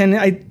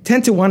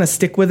tend to want to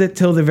stick with it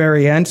till the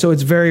very end. So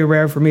it's very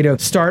rare for me to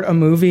start a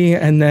movie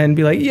and then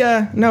be like,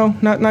 yeah, no,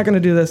 not going to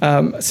do this.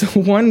 So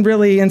one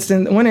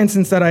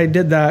instance that I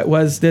did that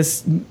was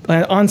this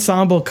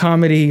ensemble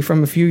comedy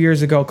from a few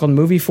years ago called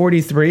Movie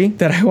 43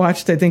 that I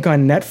watched, I think,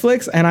 on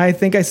Netflix. And I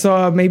think I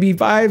saw maybe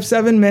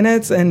 5-7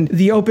 minutes, and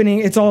the opening,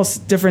 it's all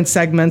different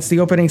segments. The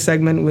opening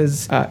segment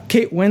was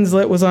Kate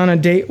Winslet was on a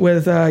date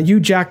with Hugh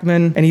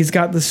Jackman, and he's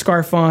got the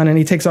scarf on, and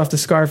he takes off the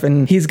scarf,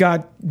 and he's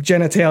got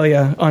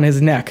genitalia on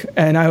his neck,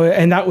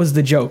 and that was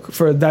the joke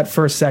for that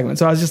first segment.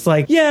 So I was just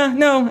like, yeah,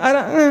 no,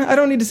 I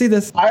don't need to see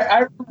this.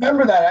 I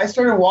remember that. I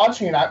started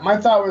watching it. My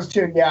thought was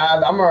too,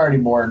 yeah, I'm already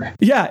bored.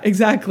 Yeah,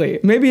 exactly.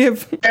 Maybe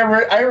if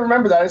I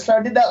remember that.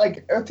 I did that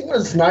I think it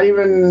was not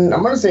even,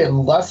 I'm gonna say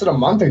less than a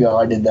month ago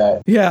I did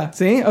that. Yeah,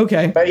 see?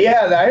 Okay. But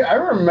yeah, I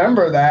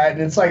remember that,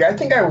 and it's I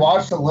think I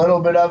watched a little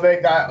bit of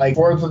it, got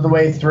fourth of the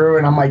way through,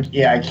 and I'm like,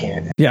 yeah, I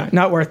can't. Yeah,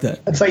 not worth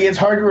it. It's it's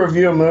hard to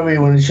review a movie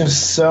when it's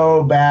just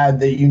so bad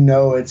that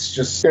it's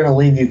just gonna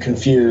leave you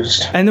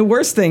confused. And the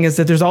worst thing is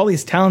that there's all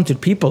these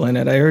talented people in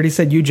it. I already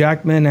said Hugh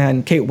Jackman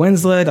and Kate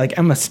Winslet,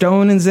 Emma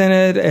Stone is in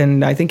it,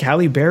 and I think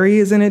Halle Berry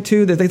is in it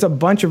too. There's a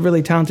bunch of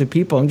really talented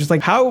people. I'm just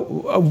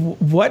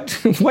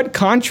what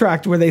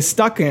contract were they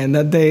stuck in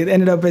that they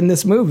ended up in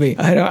this movie?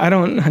 I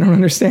don't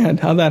understand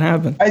how that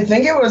happened. I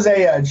think it was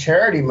a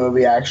charity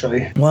movie,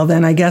 actually. Well,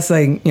 then I guess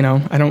I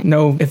don't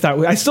know if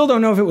I still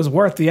don't know if it was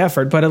worth the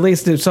effort, but at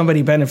least if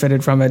somebody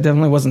benefited from it,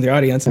 definitely wasn't the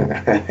audience.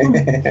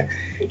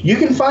 You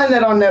can find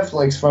that on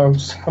Netflix,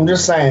 folks. I'm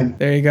just saying.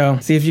 There you go.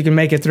 See if you can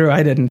make it through.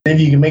 I didn't.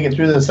 Maybe you can make it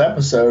through this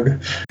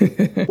episode.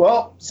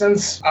 Well,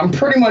 since I'm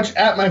pretty much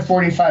at my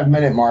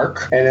 45-minute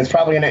mark, and it's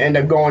probably going to end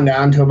up going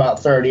down to about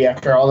 30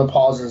 after all the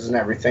pauses and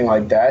everything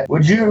like that,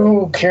 would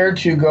you care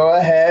to go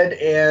ahead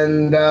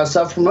and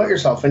self-promote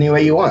yourself any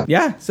way you want?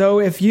 Yeah. So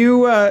if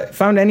you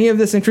found any of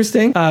this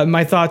interesting,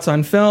 my thoughts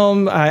on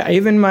film,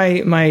 even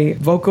my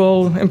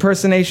vocal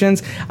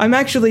impersonations, I'm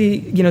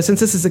actually, since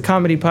this is a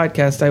comedy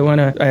podcast,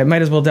 I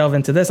might as well delve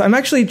into this. I'm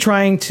actually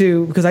trying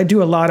to, because I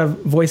do a lot of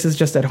voices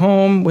just at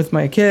home with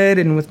my kid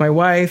and with my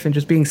wife and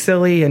just being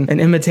silly and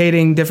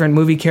imitating different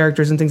movie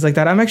characters and things like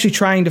that. I'm actually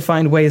trying to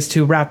find ways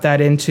to wrap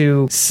that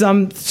into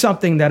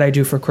something that I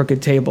do for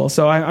Crooked Table.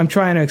 So I'm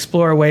trying to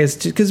explore ways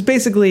to, because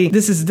basically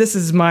this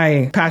is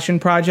my passion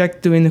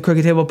project, doing the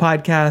Crooked Table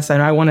podcast,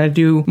 and I want to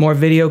do more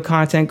video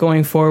content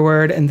going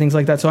forward and things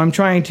like that. So I'm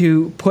trying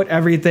to put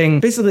everything,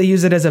 basically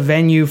use it as a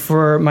venue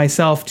for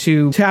myself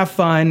to have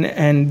fun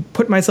and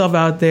put myself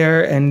out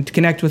there and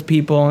connect with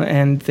people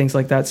and things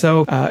like that.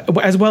 So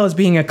as well as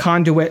being a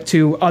conduit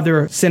to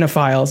other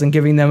cinephiles and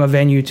giving them a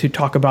venue to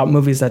talk about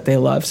movies that they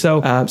love.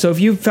 So if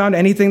you found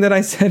anything that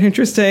I said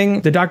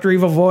interesting, the Dr.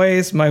 Evil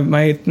voice,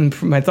 my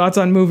thoughts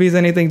on movies,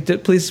 anything,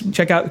 please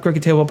check out the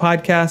Crooked Table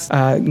podcast.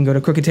 You can go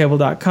to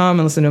crookedtable.com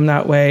and listen to them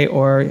that way,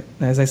 or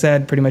as I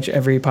said, pretty much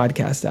every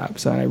podcast app.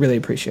 So I really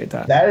appreciate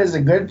that. That is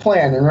a good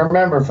plan. And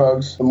remember,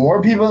 folks, the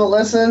more people that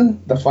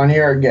listen, the funnier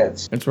funnier it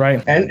gets. That's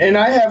right. And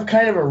I have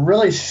kind of a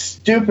really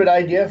stupid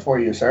idea for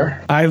you,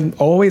 sir. I'm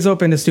always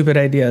open to stupid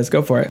ideas.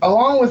 Go for it.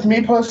 Along with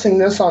me posting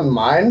this on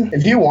mine,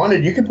 if you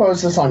wanted, you could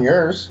post this on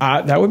yours.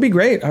 That would be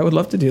great. I would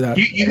love to do that.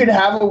 You could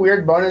have a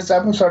weird bonus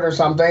episode or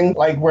something,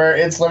 like where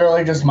it's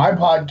literally just my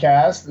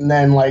podcast, and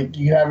then like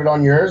you have it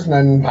on yours, and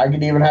then I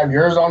could even have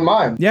yours on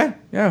mine.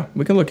 Yeah,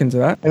 we can look into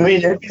that. I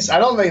mean, I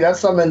don't think that's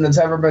something that's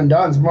ever been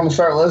done. Someone will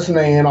start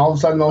listening, and all of a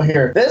sudden they'll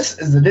hear, "This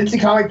is the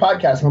Ditzy Comic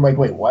Podcast," and I'm like,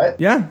 "Wait, what?"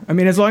 Yeah, I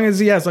mean, as long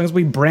as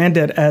we brand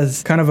it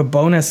as kind of a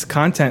bonus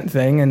content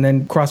thing, and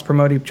then cross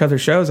promote each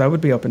other's shows, I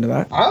would be open to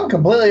that. I'm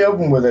completely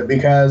open with it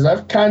because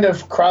I've kind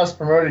of cross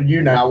promoted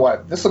you now.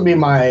 What? This will be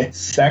my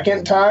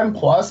second time.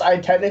 Plus, I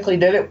technically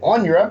did it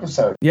on your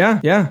episode. Yeah.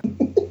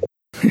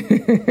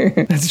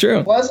 That's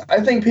true. Plus,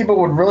 I think people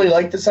would really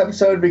like this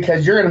episode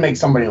because you're going to make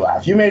somebody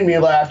laugh. You made me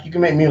laugh. You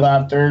can make me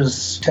laugh.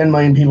 There's 10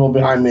 million people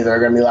behind me that are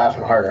going to be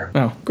laughing harder.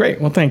 Oh, great.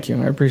 Well, thank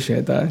you. I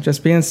appreciate that.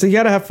 So you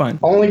got to have fun.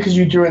 Only because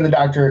you threw in the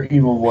Dr.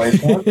 Evil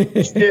voice. Once you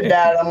did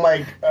that, I'm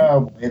like,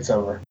 oh, it's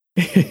over.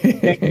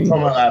 From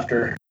my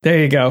laughter. There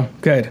you go.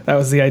 Good. That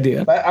was the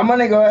idea. But I'm going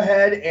to go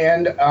ahead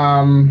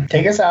and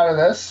take us out of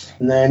this.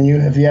 And then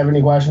if you have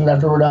any questions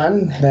after we're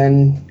done,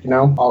 then, you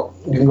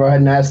can go ahead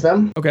and ask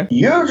them. Okay.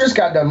 You just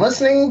got done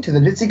listening to the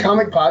Ditzy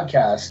Comic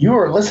Podcast. You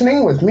were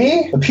listening with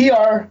me, the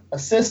PR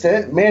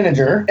assistant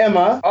manager,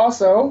 Emma,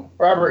 also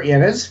Robert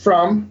Yanez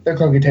from the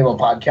Crooked Table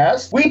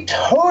Podcast. We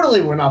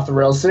totally went off the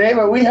rails today,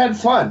 but we had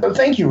fun. So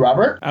thank you,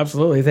 Robert.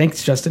 Absolutely.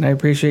 Thanks, Justin. I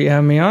appreciate you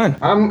having me on.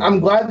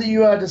 I'm glad that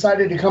you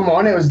decided to come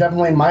on. It was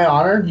definitely my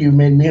honor. You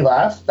made me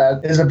laugh.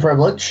 That is a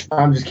privilege.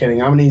 I'm just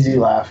kidding. I'm an easy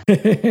laugh.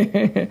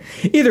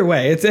 Either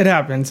way, it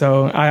happened.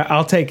 So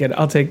I'll take it.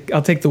 I'll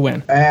take the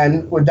win.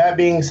 And with that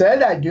being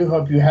said, I do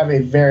hope you have a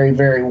very,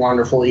 very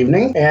wonderful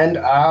evening. And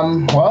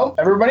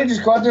everybody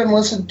just go out there and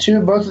listen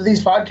to both of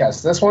these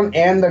podcasts, this one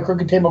and the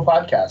Crooked Table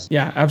Podcast.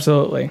 Yeah,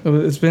 absolutely.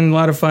 It's been a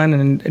lot of fun,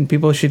 and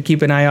people should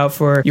keep an eye out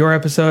for your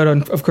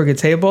episode of Crooked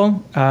Table,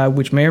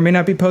 which may or may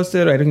not be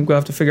posted. I think we'll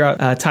have to figure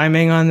out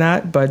timing on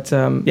that. But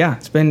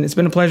it's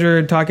been a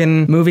pleasure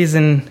talking movies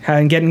and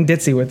getting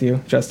ditzy with you,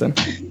 Justin.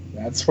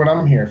 That's what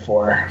I'm here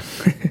for.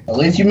 At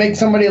least you make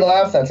somebody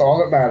laugh. That's all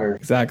that matters.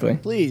 Exactly.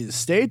 Please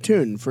stay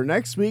tuned for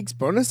next week's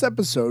bonus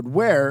episode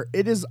where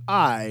it is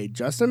I,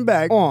 Justin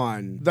Beck,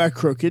 on the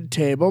Crooked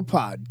Table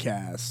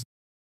Podcast.